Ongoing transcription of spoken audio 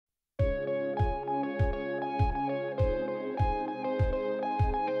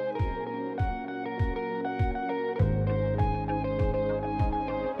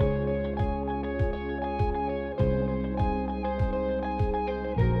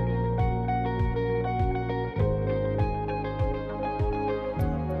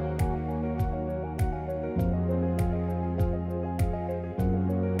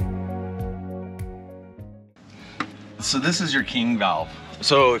So this is your king valve.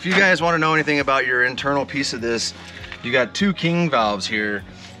 So if you guys want to know anything about your internal piece of this, you got two king valves here.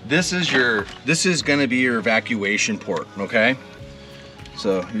 This is gonna be your evacuation port, okay?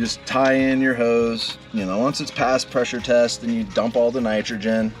 So you just tie in your hose, you know, once it's past pressure test, then you dump all the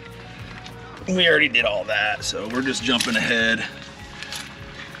nitrogen. We already did all that, so we're just jumping ahead.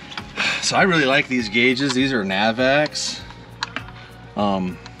 So I really like these gauges. These are Navax.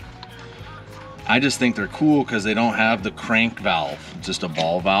 I just think they're cool because they don't have the crank valve, it's just a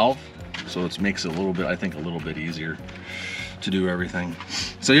ball valve. So it makes it a little bit, I think, a little bit easier to do everything.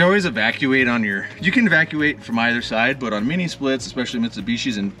 So you always evacuate on your, you can evacuate from either side, but on mini splits, especially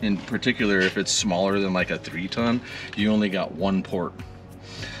Mitsubishi's in particular, if it's smaller than like a 3-ton, you only got one port.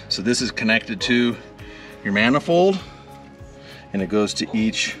 So this is connected to your manifold and it goes to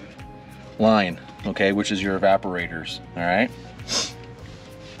each line, okay, which is your evaporators, all right?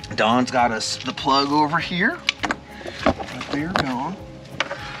 Don's got us the plug over here. Right there, Don.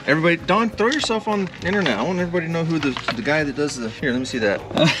 Everybody, Don, throw yourself on the internet. I want everybody to know who the guy that does the, here, let me see that.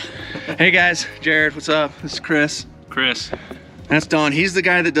 Hey guys, Jared, what's up? This is Chris. Chris. That's Don, he's the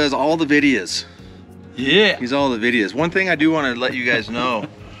guy that does all the videos. Yeah. He's all the videos. One thing I do want to let you guys know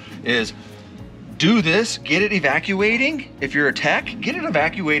is do this, get it evacuating. If you're a tech, get it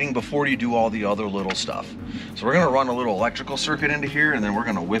evacuating before you do all the other little stuff. So we're gonna run a little electrical circuit into here and then we're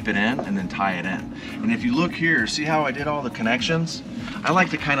gonna whip it in and then tie it in. And if you look here, see how I did all the connections? I like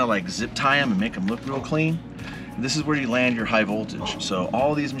to kind of like zip tie them and make them look real clean. This is where you land your high voltage. So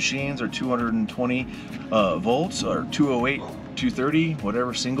all these machines are 220 volts or 208, 230,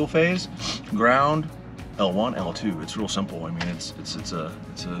 whatever, single phase, ground, L1, L2. It's real simple. I mean, it's a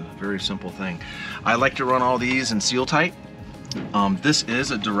very simple thing. I like to run all these in seal tight. This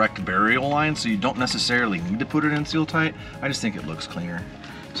is a direct burial line, so you don't necessarily need to put it in seal tight. I just think it looks cleaner.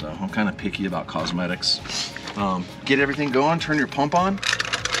 So I'm kind of picky about cosmetics. Get everything going, turn your pump on.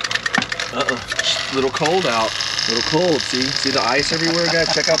 Uh-oh, little cold out. Little cold, see the ice everywhere,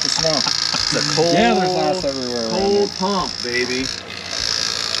 guys? Check out the snow. It's a cold, yeah, there's ice everywhere. Cold pump, baby.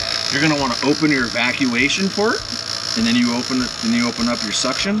 You're gonna want to open your evacuation port, and then you open up your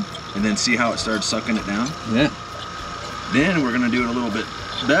suction, and then see how it starts sucking it down. Yeah. Then we're gonna do it a little bit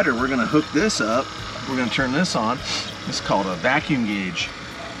better. We're gonna hook this up. We're gonna turn this on. This is called a vacuum gauge.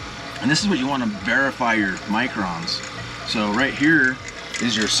 And this is what you wanna verify your microns. So right here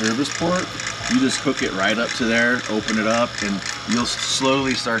is your service port. You just hook it right up to there, open it up, and you'll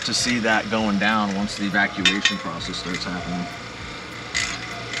slowly start to see that going down once the evacuation process starts happening.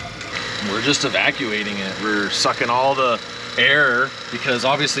 We're just evacuating it. We're sucking all the air because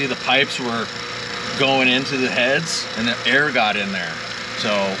obviously the pipes were going into the heads and the air got in there.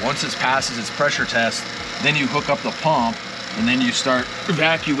 So once it passes its pressure test, then you hook up the pump and then you start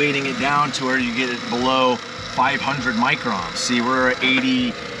evacuating it down to where you get it below 500 microns. See, we're at 80,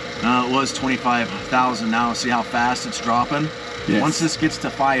 it was 25,000 now. See how fast it's dropping? Yes. Once this gets to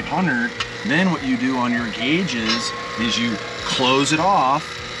 500, then what you do on your gauges is you close it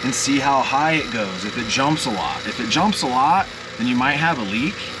off and see how high it goes. If it jumps a lot. If it jumps a lot, then you might have a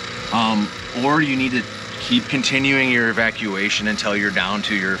leak. Or you need to keep continuing your evacuation until you're down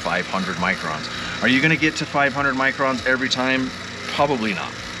to your 500 microns. Are you gonna get to 500 microns every time? Probably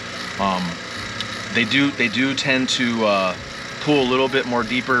not. They do tend to pull a little bit more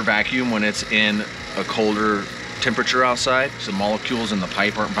deeper vacuum when it's in a colder temperature outside, so molecules in the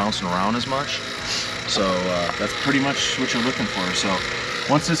pipe aren't bouncing around as much. So that's pretty much what you're looking for. So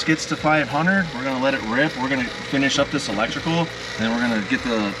once this gets to 500, we're gonna let it rip. We're gonna finish up this electrical, and then we're gonna get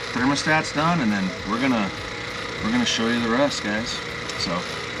the thermostats done, and then we're gonna show you the rest, guys. So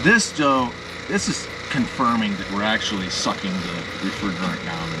this, Joe, this is confirming that we're actually sucking the refrigerant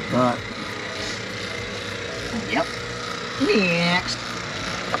down. Right. Yep. Next.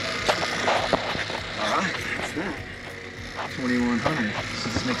 All right, that's that. 2100.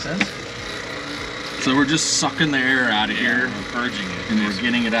 Does this make sense? So we're just sucking the air out of here, and purging it, and we're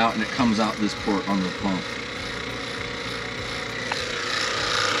getting it out, and it comes out this port on the pump.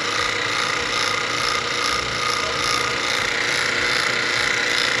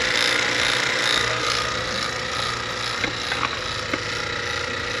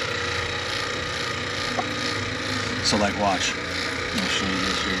 So like, watch. I'll show you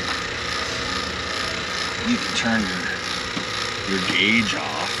this here. You can turn your gauge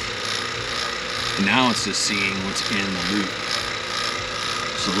off. And now it's just seeing what's in the loop.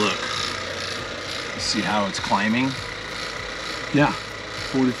 So look, see how it's climbing? Yeah,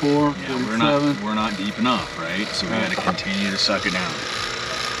 44, Yeah, 47. we're not deep enough, right? So we got to continue to suck it down.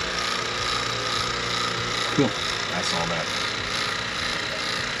 Cool. That's all that.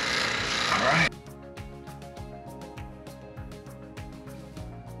 All right.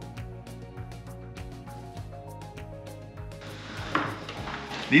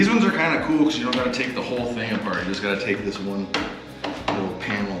 These ones are kind of cool because you don't gotta take the whole thing apart. You just gotta take this one little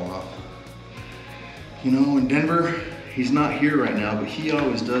panel off. You know, in Denver, he's not here right now, but he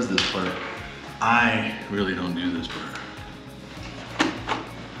always does this part. I really don't do this part.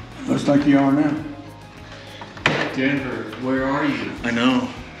 Looks like you are now. Denver, where are you? I know.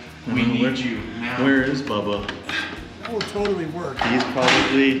 We need you now. Where is Bubba? That would totally work. He's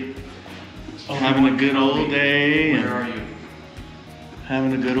probably having a good old day. Where are you?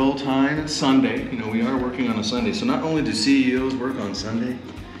 Having a good old time. It's Sunday. You know, we are working on a Sunday. So not only do CEOs work on Sunday,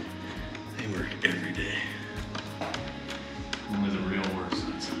 they work every day. Only the real works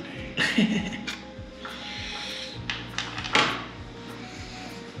on Sunday.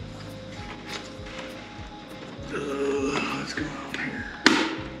 Let's go out here.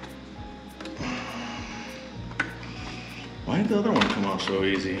 Why did the other one come off so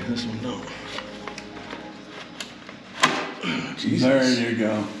easy? This one don't. Jesus. There you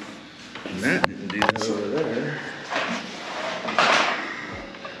go. And that didn't do that over there.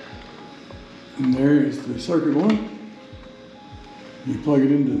 And there is the circuit one. You plug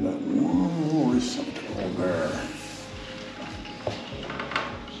it into that one receptacle there.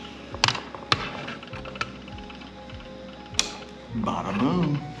 Bada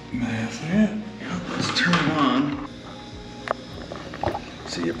boom. That's it. Yeah, let's turn it on.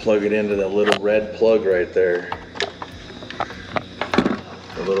 So you plug it into that little red plug right there.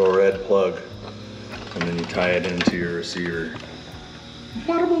 The little red plug. And then you tie it into your receiver.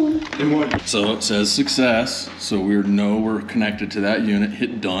 Bada boom. So it says success. So we know we're connected to that unit.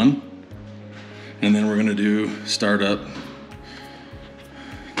 Hit done. And then we're gonna do startup.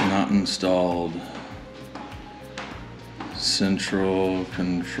 Not installed. Central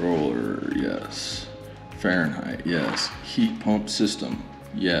controller, yes. Fahrenheit, yes. Heat pump system,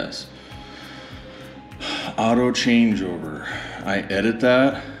 yes. Auto changeover. I edit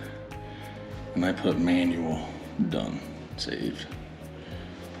that and I put manual, done, saved.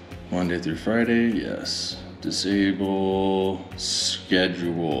 Monday through Friday, yes. Disable,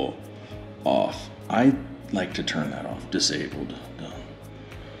 schedule, off. I like to turn that off, disabled, done.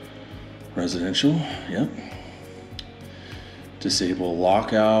 Residential, yep. Disable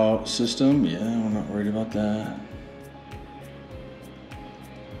lockout system. Yeah, we're not worried about that.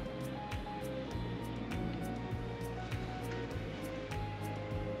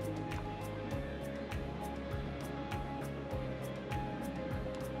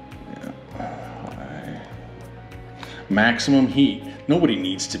 Yeah. Maximum heat. Nobody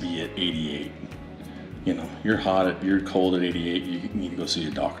needs to be at 88. You know, you're cold at 88, you need to go see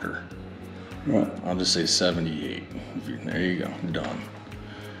a doctor. Right. I'll just say 78. There you go, done.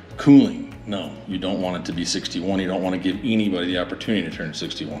 Cooling, no, you don't want it to be 61. You don't want to give anybody the opportunity to turn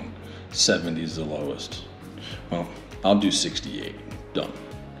 61. 70 is the lowest. Well, I'll do 68, done.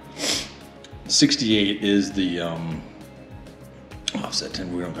 68 is the offset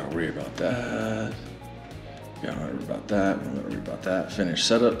temp. We don't gotta worry about that. We don't worry about that, we don't worry about that. Finish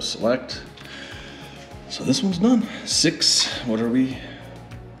setup, select. So this one's done. 6, what are we?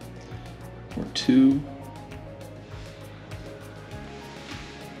 Or 2.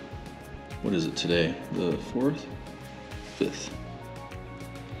 What is it today? The 4th? 5th.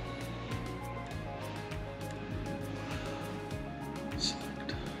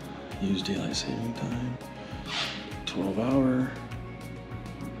 Select. Use daylight saving time. 12 hour.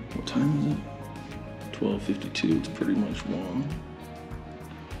 What time is it? 12:52. It's pretty much 1.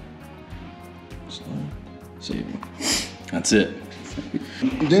 Select. Saving. That's it.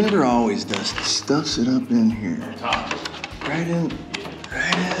 Denver always does stuffs it up in here. Right in.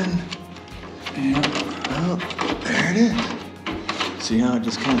 And oh, there it is. See how it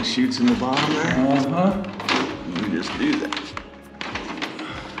just kind of shoots in the bottom there? Uh-huh. You just do that.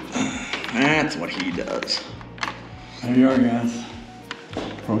 That's what he does. There you are, guys.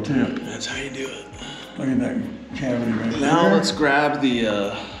 Pro tip. That's how you do it. Look at that cavity right Now there. let's grab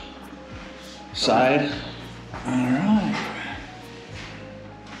the side. All right.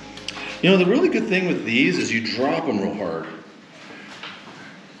 You know, the really good thing with these is you drop them real hard.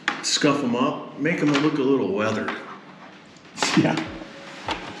 Scuff them up, make them look a little weathered. Yeah.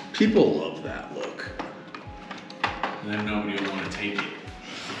 People love that look. And then nobody will want to take it.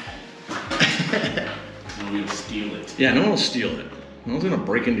 Nobody will steal it. Yeah, no one will steal it. No one's gonna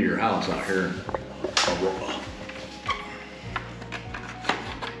break into your house out here.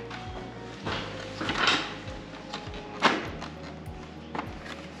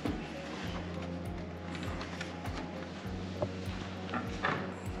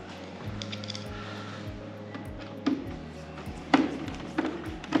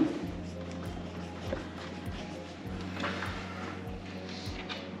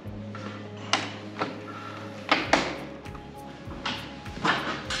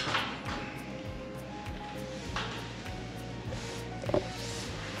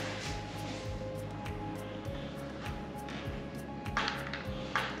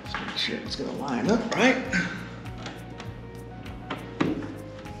 Shit, it's gonna line up, right?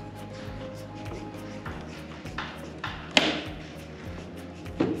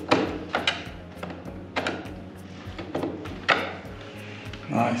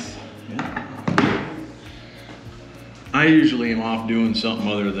 Nice. I usually am off doing something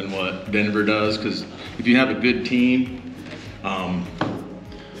other than what Denver does, because if you have a good team,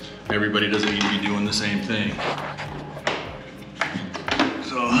 everybody doesn't need to be doing the same thing.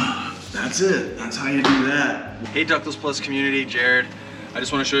 So that's it. That's how you do that. Hey, Ductless Plus community, Jared. I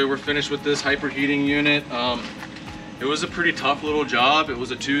just want to show you we're finished with this hyperheating unit. It was a pretty tough little job. It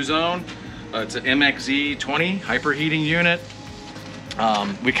was a 2-zone. It's an MXZ20 hyperheating unit.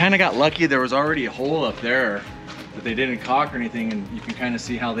 We kind of got lucky. There was already a hole up there that they didn't caulk or anything, and you can kind of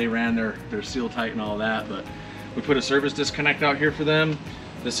see how they ran their seal tight and all that. But we put a service disconnect out here for them.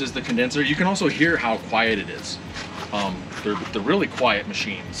 This is the condenser. You can also hear how quiet it is. They're really quiet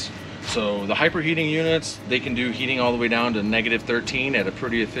machines. So the hyperheating units, they can do heating all the way down to -13 at a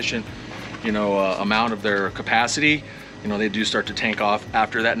pretty efficient, amount of their capacity. They do start to tank off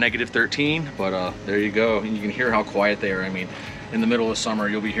after that -13, but there you go. And you can hear how quiet they are. I mean, in the middle of summer,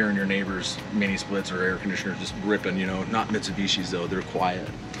 you'll be hearing your neighbors' mini splits or air conditioners just ripping, not Mitsubishis though, they're quiet.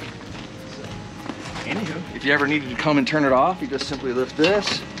 Anywho, if you ever needed to come and turn it off, you just simply lift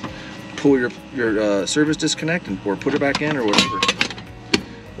this, pull your service disconnect, or put it back in or whatever.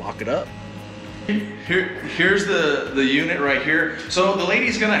 Lock it up. Here's the unit right here. So the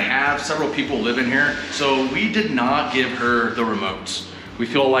lady's gonna have several people live in here, so we did not give her the remotes. We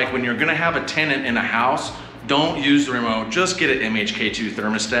feel like when you're gonna have a tenant in a house, don't use the remote, just get an MKH2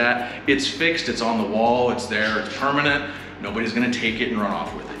 thermostat. It's fixed, it's on the wall, it's there, it's permanent. Nobody's gonna take it and run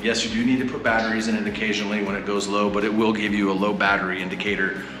off with it. Yes, you do need to put batteries in it occasionally when it goes low, but it will give you a low battery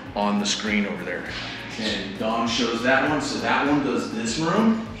indicator on the screen over there. And Dawn shows that one, so that one does this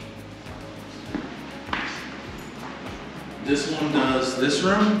room. This one does this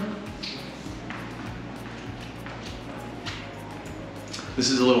room. This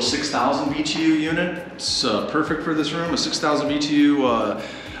is a little 6,000 BTU unit. It's perfect for this room. A 6,000 BTU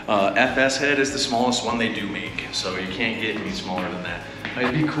FS head is the smallest one they do make, so you can't get any smaller than that.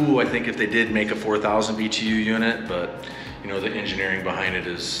 It'd be cool, I think, if they did make a 4,000 BTU unit, but the engineering behind it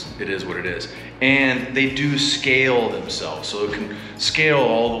is what it is. And they do scale themselves, so it can scale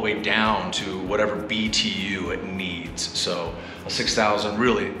all the way down to whatever BTU it needs. So a 6,000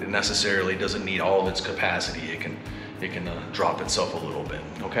 really necessarily doesn't need all of its capacity. It can drop itself a little bit,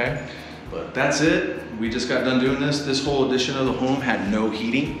 okay? But that's it. We just got done doing this. This whole edition of the home had no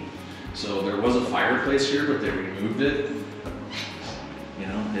heating. So there was a fireplace here, but they removed it.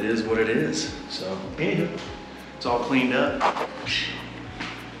 It is what it is. So anyway, it's all cleaned up.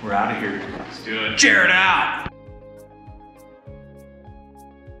 We're out of here. Let's do it. Jared out!